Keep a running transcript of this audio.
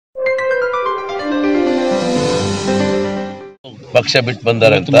ಪಕ್ಷ ಬಿಟ್ಟು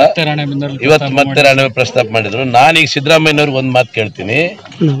ಬಂದಾರೆ ಅಂತ ಇವತ್ತು ಮತ್ತೆ ರಾಣೆ ಪ್ರಸ್ತಾಪ ಮಾಡಿದ್ರು. ನಾನೀಗ ಸಿದ್ದರಾಮಯ್ಯನವ್ರಿಗೆ ಒಂದು ಮಾತು ಕೇಳ್ತೀನಿ.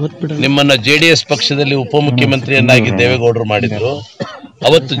 ನಿಮ್ಮನ್ನ JDS ಪಕ್ಷದಲ್ಲಿ ಉಪಮುಖ್ಯಮಂತ್ರಿಯನ್ನಾಗಿ ದೇವೇಗೌಡರು ಮಾಡಿದ್ರು.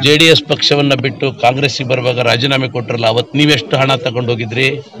 ಅವತ್ತು JDS ಪಕ್ಷವನ್ನ ಬಿಟ್ಟು ಕಾಂಗ್ರೆಸ್ಸಿಗೆ ಬರುವಾಗ ರಾಜೀನಾಮೆ ಕೊಟ್ಟರಲ್ಲ, ಅವತ್ತು ನೀವೆಷ್ಟು ಹಣ ತಗೊಂಡು ಹೋಗಿದ್ರಿ?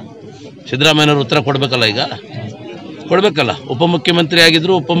 ಸಿದ್ದರಾಮಯ್ಯನವರು ಉತ್ತರ ಕೊಡ್ಬೇಕಲ್ಲ, ಈಗ ಕೊಡ್ಬೇಕಲ್ಲ. ಉಪಮುಖ್ಯಮಂತ್ರಿ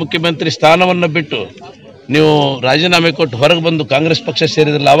ಆಗಿದ್ರು, ಉಪಮುಖ್ಯಮಂತ್ರಿ ಸ್ಥಾನವನ್ನು ಬಿಟ್ಟು ನೀವು ರಾಜೀನಾಮೆ ಕೊಟ್ಟು ಹೊರಗೆ ಬಂದು ಕಾಂಗ್ರೆಸ್ ಪಕ್ಷ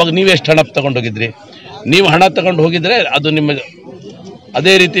ಸೇರಿದ್ರಲ್ಲ, ಅವಾಗ ನೀವೆಷ್ಟು ಹಣ ತಗೊಂಡೋಗಿದ್ರಿ? ನೀವು ಹಣ ತಗೊಂಡು ಹೋಗಿದ್ರೆ ಅದು ನಿಮ್ಮ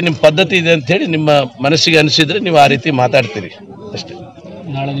ಅದೇ ರೀತಿ ನಿಮ್ಮ ಪದ್ಧತಿ ಇದೆ ಅಂತ ಹೇಳಿ ನಿಮ್ಮ ಮನಸ್ಸಿಗೆ ಅನಿಸಿದ್ರೆ ನೀವು ಆ ರೀತಿ ಮಾತಾಡ್ತೀರಿ ಅಷ್ಟೇ.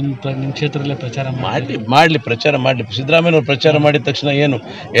 ನಾಳೆ ನಿಮ್ಮ ಕ್ಷೇತ್ರದಲ್ಲೇ ಪ್ರಚಾರ ಮಾಡಲಿ ಪ್ರಚಾರ ಮಾಡಲಿ. ಸಿದ್ದರಾಮಯ್ಯನವ್ರು ಪ್ರಚಾರ ಮಾಡಿದ ತಕ್ಷಣ ಏನು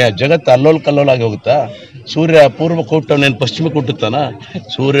ಜಗತ್ತು ಅಲ್ಲೋಲ್ ಕಲ್ಲೋಲಾಗಿ ಹೋಗುತ್ತಾ? ಸೂರ್ಯ ಪೂರ್ವ ಕೊಟ್ಟವನೇನು ಪಶ್ಚಿಮ ಕೊಟ್ಟುತ್ತಾನ?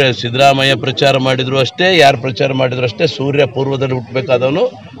 ಸೂರ್ಯ ಸಿದ್ದರಾಮಯ್ಯ ಪ್ರಚಾರ ಮಾಡಿದ್ರು ಅಷ್ಟೇ, ಯಾರು ಪ್ರಚಾರ ಮಾಡಿದ್ರು ಅಷ್ಟೇ. ಸೂರ್ಯ ಪೂರ್ವದಲ್ಲಿ ಹುಟ್ಟಬೇಕಾದವನು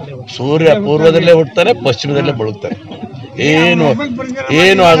ಸೂರ್ಯ ಪೂರ್ವದಲ್ಲೇ ಹುಟ್ಟುತ್ತಾನೆ, ಪಶ್ಚಿಮದಲ್ಲೇ ಬಳುತ್ತಾನೆ.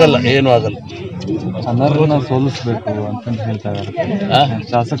 ಏನು ಆಗಲ್ಲ, ಏನು ಆಗಲ್ಲ. ಅನರ್ಹನ ಸೋಲಿಸಬೇಕು ಅಂತ ಹೇಳ್ತಾ ಇದ್ದಾರೆ.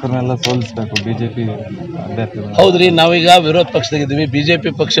 ಶಾಸಕರನ್ನೆಲ್ಲ ಸೋಲಿಸಬೇಕು ಬಿಜೆಪಿ ಅಭ್ಯರ್ಥಿಗಳು. ಹೌದ್ರಿ, ನಾವೀಗ ವಿರೋಧ ಪಕ್ಷದಾಗಿದ್ದೀವಿ,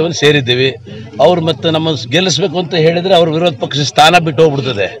 ಬಿಜೆಪಿ ಪಕ್ಷವನ್ನು ಸೇರಿದ್ದೀವಿ. ಅವ್ರು ಮತ್ತೆ ನಮ್ಮ ಗೆಲ್ಲಿಸ್ಬೇಕು ಅಂತ ಹೇಳಿದ್ರೆ ಅವ್ರ ವಿರೋಧ ಪಕ್ಷ ಸ್ಥಾನ ಬಿಟ್ಟು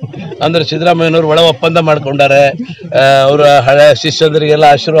ಹೋಗ್ಬಿಡ್ತದೆ. ಅಂದ್ರೆ ಸಿದ್ದರಾಮಯ್ಯನವ್ರು ಒಳ ಒಪ್ಪಂದ ಮಾಡ್ಕೊಂಡಾರೆ, ಅವರ ಹಳೆ ಶಿಷ್ಯಂದರಿಗೆಲ್ಲ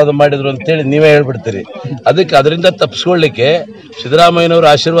ಆಶೀರ್ವಾದ ಮಾಡಿದ್ರು ಅಂತೇಳಿ ನೀವೇ ಹೇಳ್ಬಿಡ್ತೀರಿ. ಅದಕ್ಕೆ ಅದರಿಂದ ತಪ್ಪಿಸ್ಕೊಳ್ಳಿಕ್ಕೆ ಸಿದ್ದರಾಮಯ್ಯನವ್ರ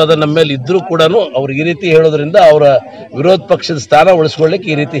ಆಶೀರ್ವಾದ ನಮ್ಮ ಮೇಲೆ ಇದ್ರೂ ಕೂಡ ಅವ್ರು ಈ ರೀತಿ ಹೇಳೋದ್ರಿಂದ ಅವರ ವಿರೋಧ ಪಕ್ಷದ ಸ್ಥಾನ ಉಳಿಸ್ಕೊಳ್ಳಿಕ್ಕೆ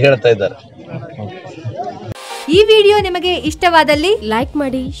ಈ ರೀತಿ ಹೇಳ್ತಾ ಇದ್ದಾರೆ. ಈ ವಿಡಿಯೋ ನಿಮಗೆ ಇಷ್ಟವಾದಲ್ಲಿ ಲೈಕ್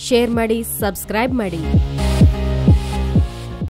ಮಾಡಿ, ಶೇರ್ ಮಾಡಿ, ಸಬ್ಸ್ಕ್ರೈಬ್ ಮಾಡಿ.